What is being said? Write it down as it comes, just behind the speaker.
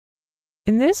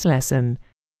In this lesson,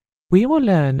 we will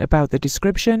learn about the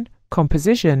description,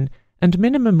 composition, and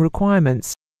minimum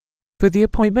requirements for the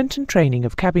appointment and training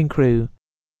of cabin crew,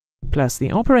 plus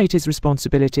the operator's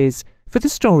responsibilities for the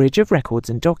storage of records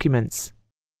and documents.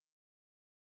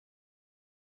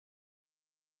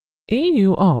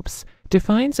 EU OPS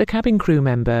defines a cabin crew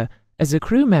member as a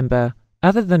crew member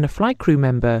other than a flight crew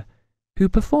member who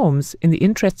performs, in the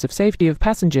interests of safety of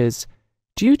passengers,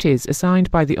 duties assigned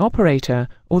by the operator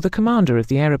or the commander of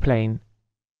the aeroplane.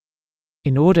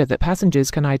 In order that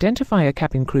passengers can identify a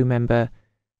cabin crew member,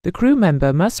 the crew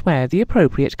member must wear the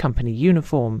appropriate company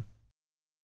uniform.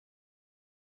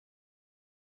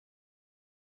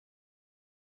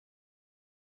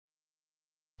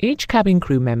 Each cabin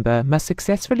crew member must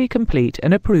successfully complete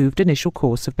an approved initial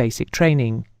course of basic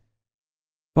training.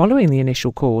 Following the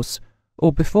initial course,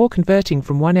 or before converting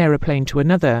from one aeroplane to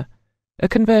another, a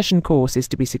conversion course is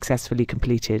to be successfully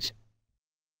completed.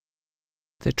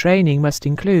 The training must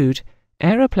include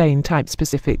Aeroplane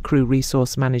Type-Specific Crew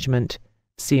Resource Management,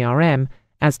 CRM,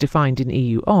 as defined in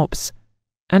EU OPS,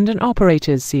 and an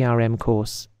Operator's CRM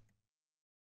course.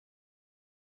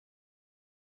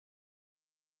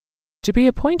 To be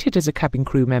appointed as a cabin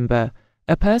crew member,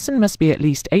 a person must be at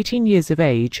least 18 years of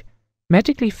age,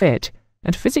 medically fit,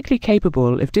 and physically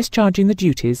capable of discharging the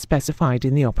duties specified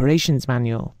in the Operations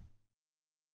Manual.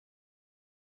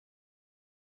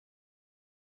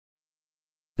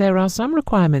 There are some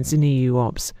requirements in EU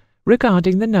OPS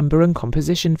regarding the number and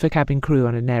composition for cabin crew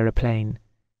on an aeroplane.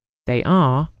 They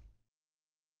are: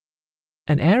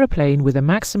 an aeroplane with a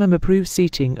maximum approved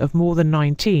seating of more than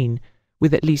 19,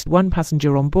 with at least one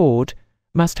passenger on board,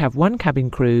 must have one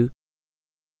cabin crew,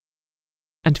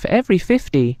 and for every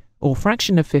 50, or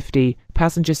fraction of 50,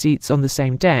 passenger seats on the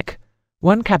same deck,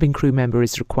 one cabin crew member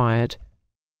is required.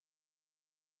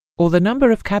 Or the number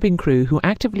of cabin crew who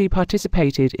actively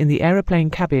participated in the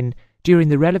aeroplane cabin during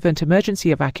the relevant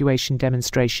emergency evacuation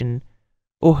demonstration,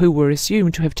 or who were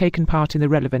assumed to have taken part in the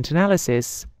relevant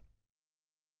analysis,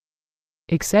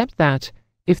 except that,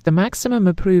 if the maximum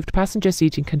approved passenger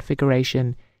seating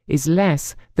configuration is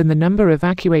less than the number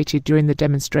evacuated during the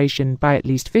demonstration by at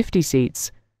least 50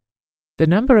 seats, the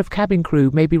number of cabin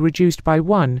crew may be reduced by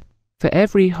 1 for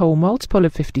every whole multiple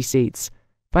of 50 seats,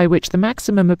 by which the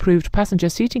maximum approved passenger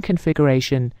seating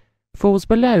configuration falls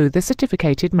below the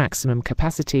certificated maximum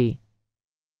capacity.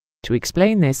 To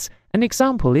explain this, an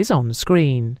example is on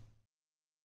screen.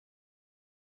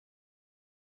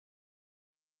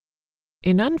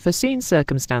 In unforeseen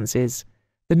circumstances,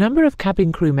 the number of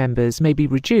cabin crew members may be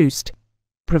reduced,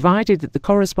 provided that the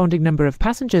corresponding number of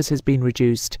passengers has been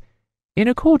reduced, in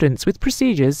accordance with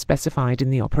procedures specified in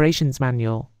the Operations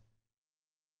Manual.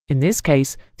 In this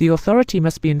case, the authority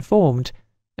must be informed,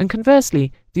 and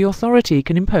conversely, the authority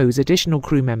can impose additional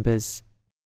crew members.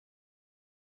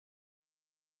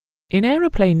 In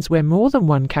aeroplanes where more than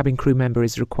one cabin crew member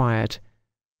is required,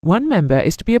 one member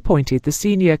is to be appointed the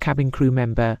Senior Cabin Crew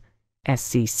Member,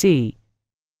 SCC.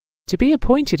 To be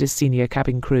appointed as Senior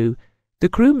Cabin Crew, the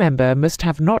crew member must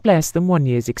have not less than 1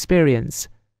 year's experience,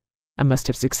 and must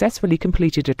have successfully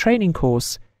completed a training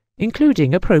course,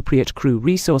 including appropriate crew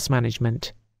resource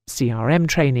management, CRM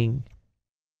training.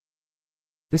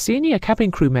 The Senior Cabin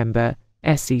Crew Member,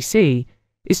 SCC,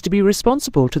 is to be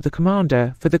responsible to the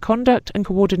Commander for the conduct and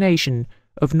coordination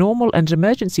of normal and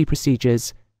emergency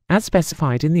procedures as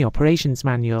specified in the Operations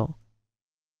Manual.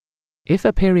 If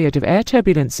a period of air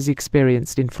turbulence is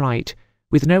experienced in flight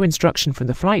with no instruction from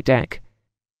the flight deck,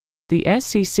 the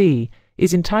SCC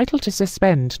is entitled to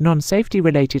suspend non-safety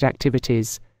related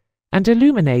activities and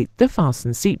illuminate the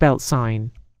Fasten Seatbelt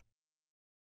sign.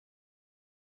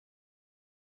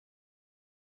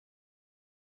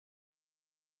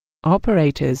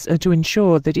 Operators are to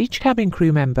ensure that each cabin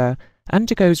crew member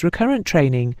undergoes recurrent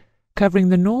training covering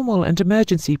the normal and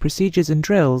emergency procedures and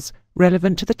drills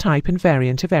relevant to the type and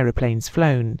variant of aeroplanes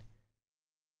flown.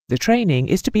 The training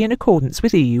is to be in accordance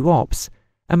with EU OPS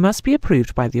and must be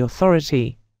approved by the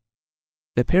authority.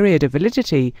 The period of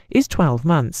validity is 12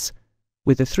 months,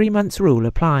 with the 3 months rule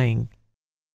applying.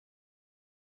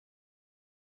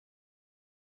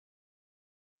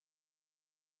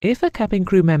 If a cabin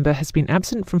crew member has been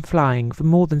absent from flying for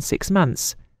more than 6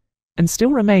 months and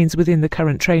still remains within the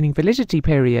current training validity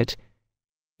period,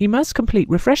 he must complete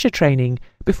refresher training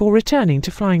before returning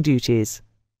to flying duties.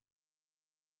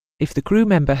 If the crew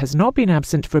member has not been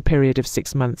absent for a period of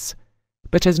 6 months,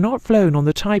 but has not flown on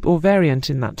the type or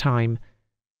variant in that time,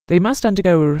 they must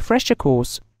undergo a refresher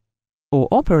course or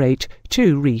operate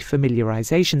 2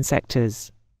 refamiliarization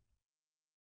sectors.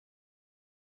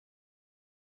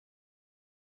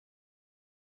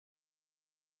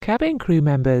 Cabin crew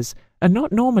members are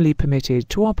not normally permitted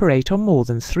to operate on more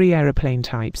than 3 aeroplane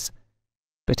types,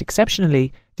 but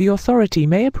exceptionally, the authority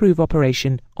may approve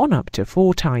operation on up to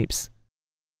 4 types.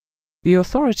 The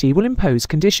authority will impose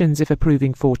conditions if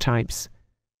approving 4 types,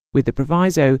 with the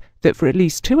proviso that for at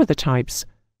least 2 of the types,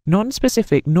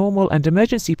 non-specific normal and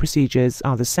emergency procedures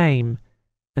are the same,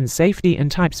 and safety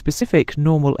and type-specific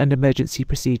normal and emergency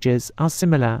procedures are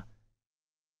similar.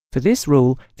 For this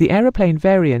rule, the aeroplane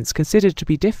variants considered to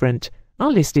be different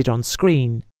are listed on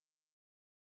screen.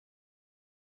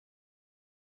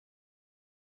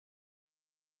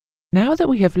 Now that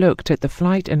we have looked at the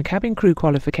flight and cabin crew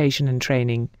qualification and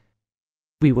training,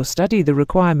 we will study the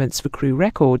requirements for crew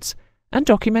records and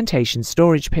documentation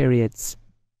storage periods.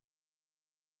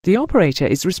 The operator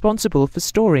is responsible for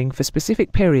storing for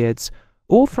specific periods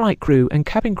all flight crew and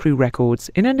cabin crew records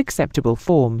in an acceptable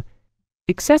form,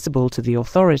 accessible to the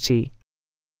authority.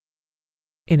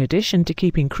 In addition to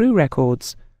keeping crew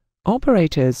records,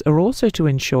 operators are also to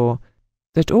ensure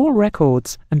that all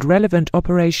records and relevant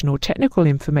operational technical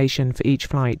information for each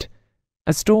flight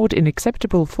are stored in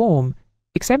acceptable form,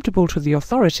 acceptable to the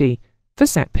authority, for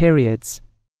set periods.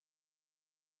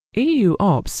 EU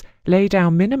OPS lay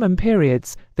down minimum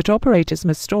periods that operators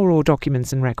must store all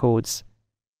documents and records.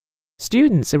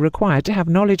 Students are required to have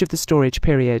knowledge of the storage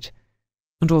period,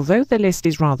 and although the list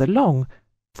is rather long,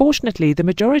 fortunately the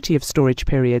majority of storage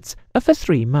periods are for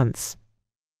 3 months.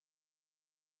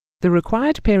 The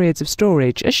required periods of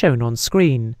storage are shown on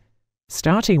screen,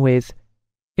 starting with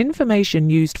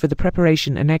information used for the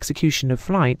preparation and execution of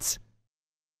flights,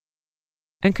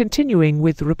 and continuing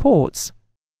with reports,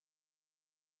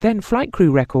 then flight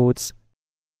crew records,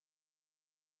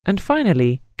 and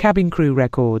finally cabin crew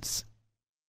records.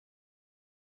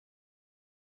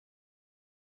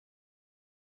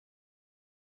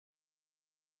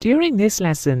 During this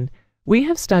lesson, we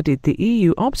have studied the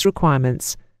EU OPS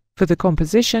requirements for the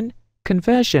composition,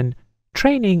 conversion,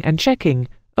 training and checking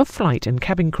of flight and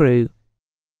cabin crew.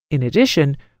 In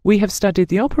addition, we have studied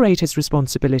the operator's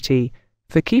responsibility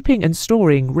for keeping and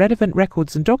storing relevant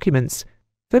records and documents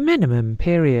for minimum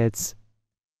periods.